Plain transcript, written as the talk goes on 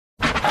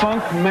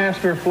Funk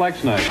Master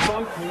Flex Night.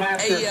 Funk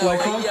Master Hey, yo,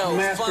 Flex. hey, yo,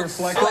 Master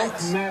Funk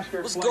Flex.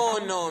 What's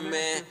going on,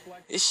 man?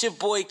 It's your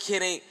boy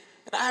Kid Ain't.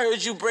 And I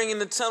heard you bringing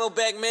the tunnel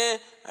back, man.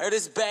 I heard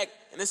it's back.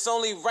 And it's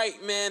only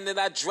right, man, that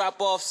I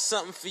drop off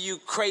something for you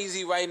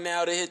crazy right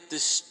now to hit the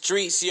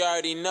streets. You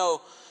already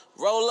know.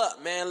 Roll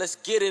up, man. Let's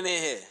get it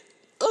in here.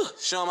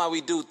 Show them how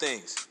we do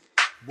things.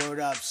 Word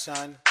up,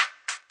 son.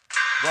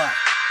 What?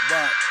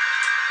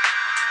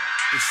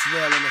 It's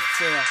real in the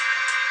fair.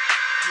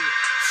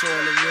 It's all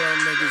the real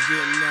niggas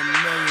getting them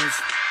millions.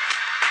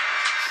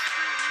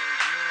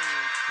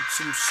 And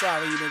some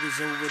sorry niggas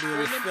over there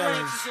with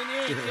feelings.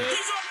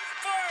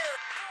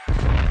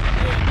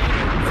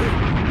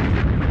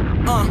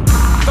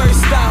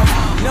 First off,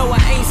 no, I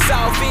ain't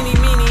soft. Any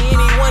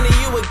one of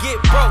you would get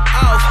broke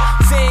off.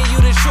 Saying you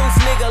the truth,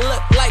 nigga,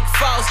 look like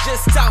false.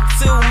 Just talk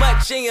too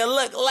much and you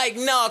look like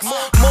Knox.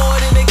 More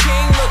than a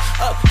king, look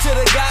up to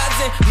the gods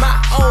in my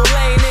own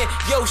lane. And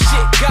yo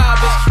shit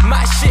garbage,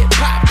 my shit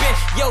poppin',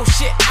 yo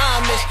shit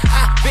Amish.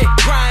 I been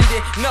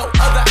grinding, no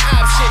other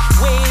option.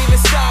 We ain't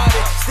even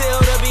started, still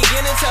the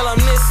beginning. Tell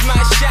them this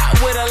my shot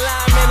with a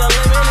lime and a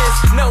lemon.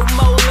 No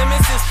more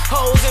limits, it's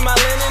holes in my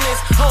linen.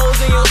 It's holes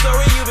in your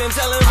story you been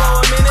telling for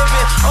a minute.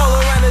 Been all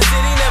around the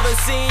city, never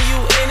seen you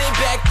in it.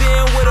 Back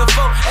then with a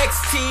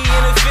 4XT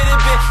and a fitted.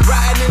 Been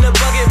riding in the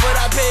bucket, but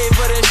I paid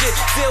for that shit.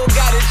 Still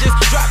got it, just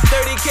dropped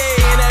 30K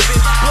in that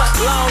bitch. Blunt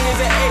long as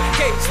an AK,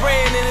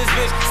 spraying in this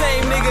bitch.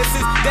 Same nigga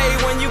since day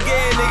when you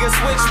get nigga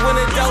switch. When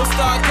the dough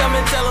start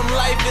coming, tell them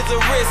life is a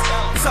risk.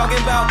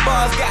 Talking about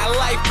bars, got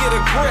life, get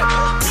a grip.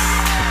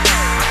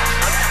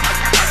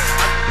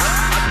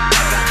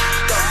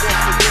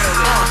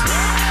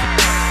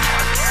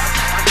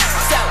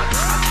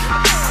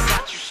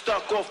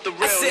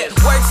 I said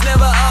work's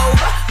never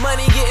over,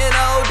 money getting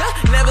older.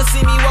 Never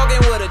see me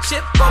walking with a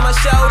chip on my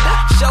shoulder.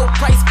 Show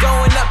price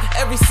going up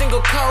every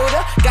single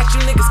quarter. Got you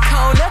niggas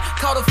corner,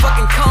 call the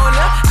fucking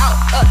corner. Out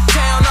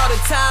uptown all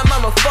the time,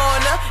 I'm a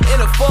foreigner. In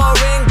a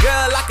foreign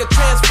girl, I could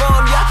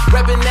transform ya.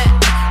 Reppin' that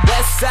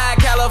West Side,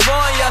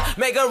 California.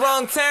 Make a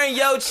wrong turn,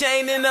 yo,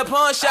 chain in the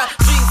pawn shop.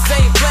 Streets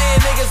ain't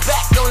playing, niggas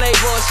back on they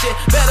bullshit.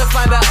 Better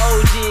find an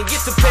OG and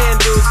get to paying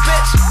dues,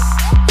 bitch.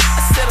 I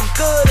said I'm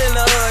good in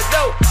the hood,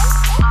 dope.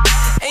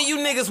 And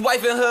you niggas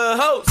wifing her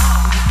hoes.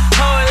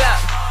 Hold up,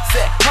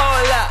 said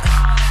hold up.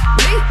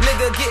 Me,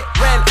 nigga, get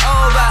ran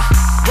over.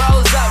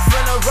 Rolls up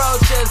from the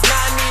roaches.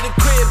 Now I need a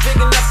crib big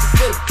enough to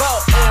fit a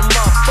boat and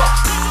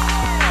motherfucker.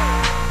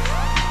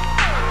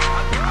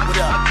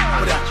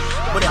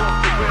 What up,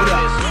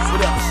 son? What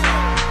up,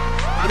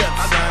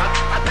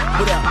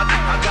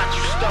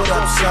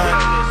 son?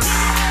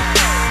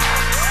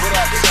 What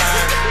up, son?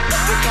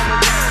 What up,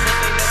 son?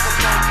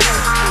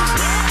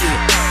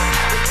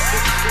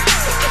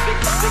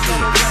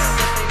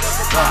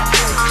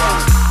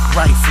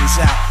 Rifles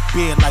out,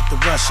 beard like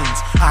the Russians.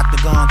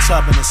 Octagon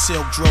tubbing and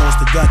silk drawers,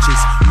 the Duchess.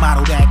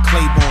 Model that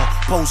Claiborne,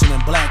 posing in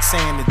black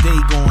sand, the day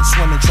gone.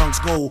 Swimming trunks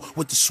gold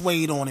with the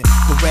suede on it.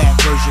 The rap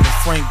version of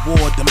Frank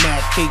Ward, the Mac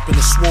cape and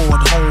the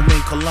sword. Home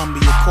in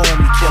Columbia, call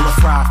me killer.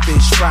 Fry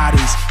fish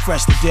Fridays,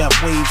 fresh to death,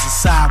 waves and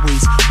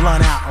sideways.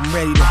 Blunt out, I'm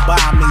ready to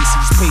buy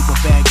Macy's. Paper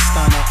bag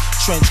stunner,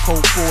 trench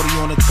coat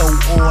 40 on the throat.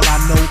 All I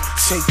know,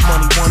 take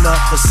money one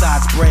up.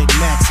 Besides bread,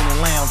 Max in the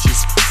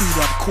lounges. Feet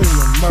up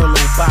coolin',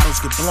 Merlot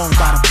bottles get blown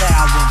by the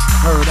thousand.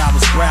 Heard I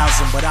was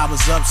browsing, but I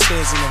was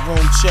upstairs in the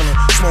room chillin',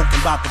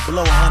 smoking about to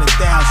blow 100,000.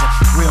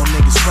 Real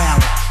niggas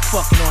rallying,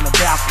 fucking on the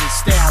balcony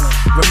styling.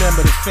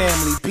 Remember the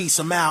family, peace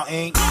 'em out,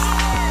 ain't?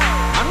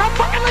 I'm not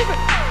fucking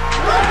leaving.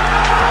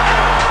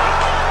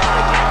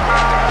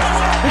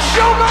 The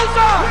show goes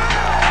on.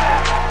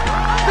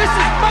 This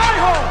is my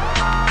home.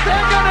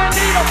 They're gonna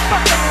need a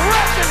fucking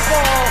wrecking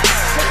ball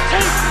to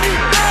take me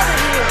out of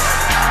here.